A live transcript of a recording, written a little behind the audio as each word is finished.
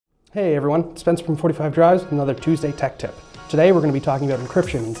Hey everyone, Spencer from 45 Drives with another Tuesday Tech Tip. Today we're going to be talking about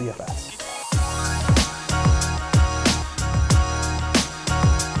encryption in ZFS.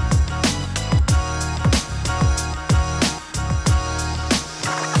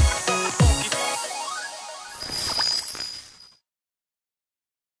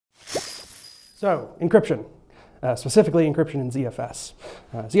 So, encryption. Specifically encryption in ZFS.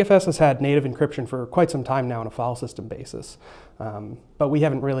 ZFS has had native encryption for quite some time now on a file system basis, but we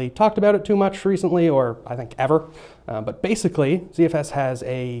haven't really talked about it too much recently, or I think ever. But basically, ZFS has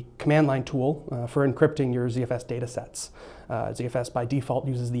a command line tool for encrypting your ZFS datasets. ZFS by default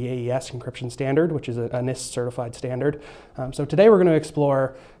uses the AES encryption standard, which is a NIST certified standard. So today we're going to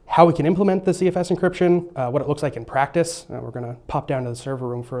explore how we can implement the ZFS encryption, what it looks like in practice. We're going to pop down to the server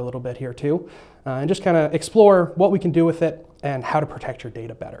room for a little bit here too, and just kind of explore what we can do with it and how to protect your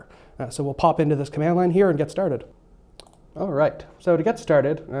data better. So we'll pop into this command line here and get started. All right, so to get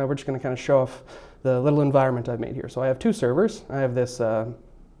started, we're just going to kind of show off the little environment I've made here. So I have two servers. I have this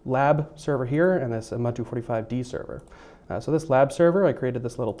lab server here and this Ubuntu 45D server. So this lab server, I created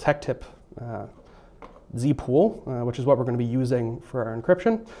this little tech tip Z pool, which is what we're going to be using for our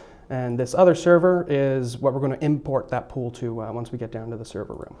encryption. And this other server is what we're going to import that pool to once we get down to the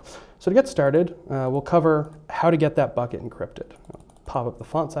server room. So to get started, we'll cover how to get that bucket encrypted. I'll pop up the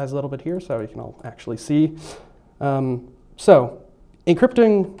font size a little bit here so you can all actually see. So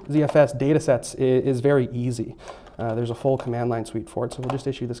encrypting ZFS datasets is very easy. There's a full command line suite for it, so we'll just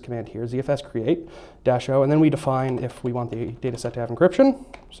issue this command here, ZFS create -o, and then we define if we want the dataset to have encryption.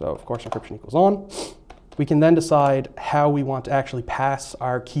 So of course encryption equals on. We can then decide how we want to actually pass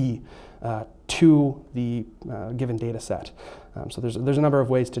our key to the given data set. So there's a number of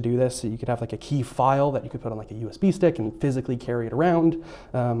ways to do this. So you could have like a key file that you could put on like a USB stick and physically carry it around.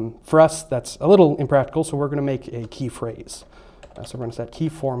 For us, that's a little impractical, so we're going to make a key phrase. So we're going to set key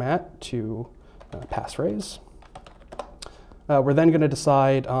format to passphrase. We're then going to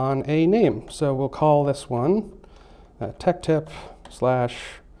decide on a name. So we'll call this one TechTip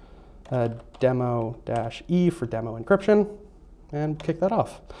 / demo-e for demo encryption, and kick that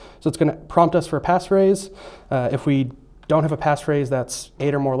off. So it's going to prompt us for a passphrase. If we don't have a passphrase that's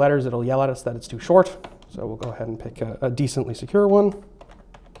 8 or more letters, it'll yell at us that it's too short. So we'll go ahead and pick a decently secure one.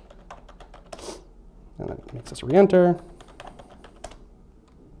 And then it makes us re-enter.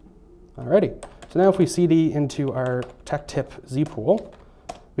 Alrighty. So now if we cd into our TechTip Z pool,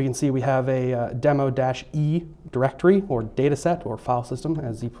 we can see we have a demo-e directory or dataset or file system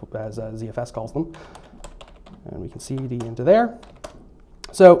as ZFS calls them. And we can cd into there.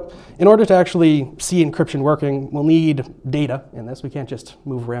 So in order to actually see encryption working, we'll need data in this. We can't just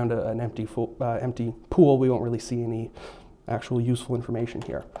move around an empty pool. We won't really see any actual useful information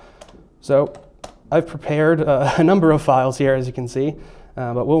here. So I've prepared a number of files here, as you can see,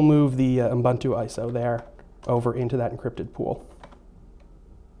 but we'll move the Ubuntu ISO there over into that encrypted pool.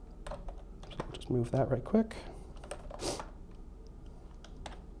 Just move that right quick.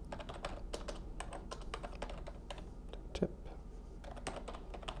 Tip.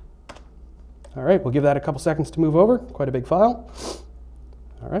 All right, we'll give that a couple seconds to move over. Quite a big file.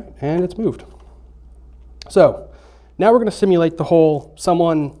 All right, and it's moved. So now we're going to simulate the whole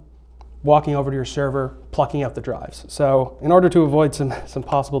someone walking over to your server, plucking out the drives. So in order to avoid some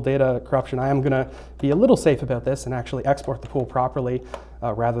possible data corruption, I am going to be a little safe about this and actually export the pool properly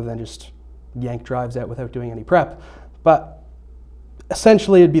rather than just yank drives out without doing any prep. But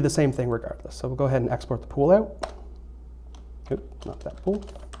essentially it'd be the same thing regardless. So we'll go ahead and export the pool out. Oop, not that pool,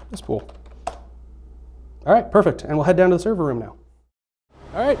 this pool. All right, perfect. And we'll head down to the server room now.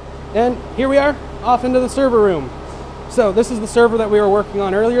 All right, and here we are off into the server room. So this is the server that we were working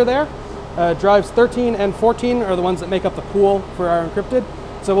on earlier there. Drives 13 and 14 are the ones that make up the pool for our encrypted.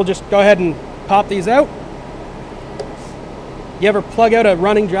 So we'll just go ahead and pop these out. You ever plug out a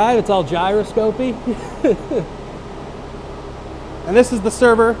running drive? It's all gyroscopy. And this is the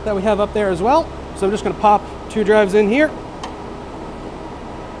server that we have up there as well. So I'm just going to pop 2 drives in here.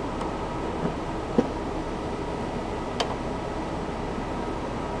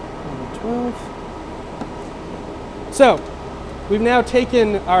 So we've now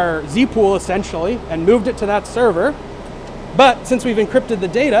taken our Z pool essentially and moved it to that server. But since we've encrypted the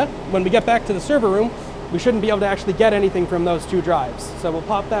data, when we get back to the server room, we shouldn't be able to actually get anything from those 2 drives. So we'll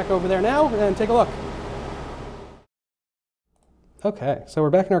pop back over there now and take a look. Okay, so we're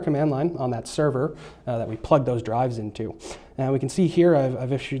back in our command line on that server that we plugged those drives into. And we can see here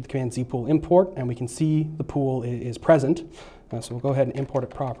I've issued the command zpool import, and we can see the pool is present. So we'll go ahead and import it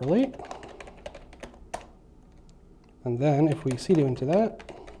properly. And then if we cd into that,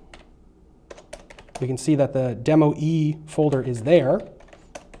 we can see that the demo-e folder is there.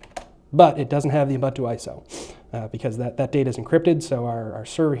 but it doesn't have the Ubuntu ISO because that data is encrypted, so our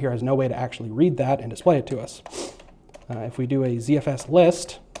server here has no way to actually read that and display it to us. If we do a ZFS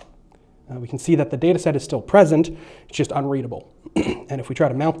list, we can see that the data set is still present, it's just unreadable. And if we try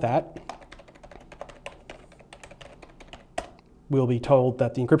to mount that, we'll be told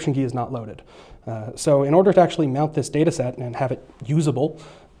that the encryption key is not loaded. So in order to actually mount this data set and have it usable,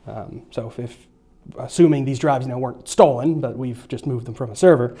 so if assuming these drives now weren't stolen, but we've just moved them from a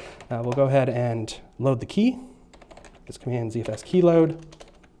server, we'll go ahead and load the key. This command ZFS key load,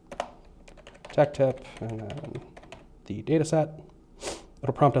 tech tip, and then the data set.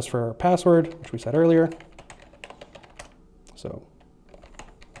 It'll prompt us for our password, which we said earlier. So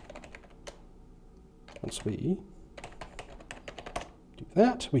once we do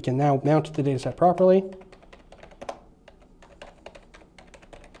that, we can now mount the data set properly.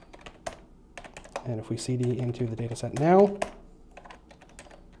 And if we CD into the data set now,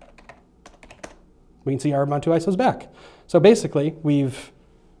 we can see our Ubuntu ISO is back. So basically, we've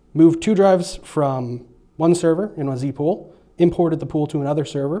moved 2 drives from one server in a Z pool, imported the pool to another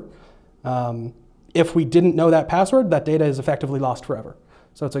server. If we didn't know that password, that data is effectively lost forever.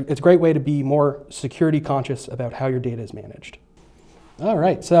 So it's a great way to be more security conscious about how your data is managed. All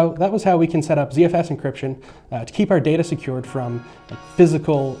right, so that was how we can set up ZFS encryption to keep our data secured from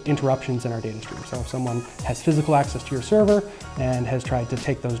physical interruptions in our data stream. So if someone has physical access to your server and has tried to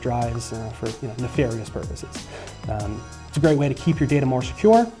take those drives for nefarious purposes. It's a great way to keep your data more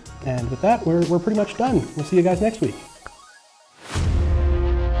secure. And with that, we're pretty much done. We'll see you guys next week.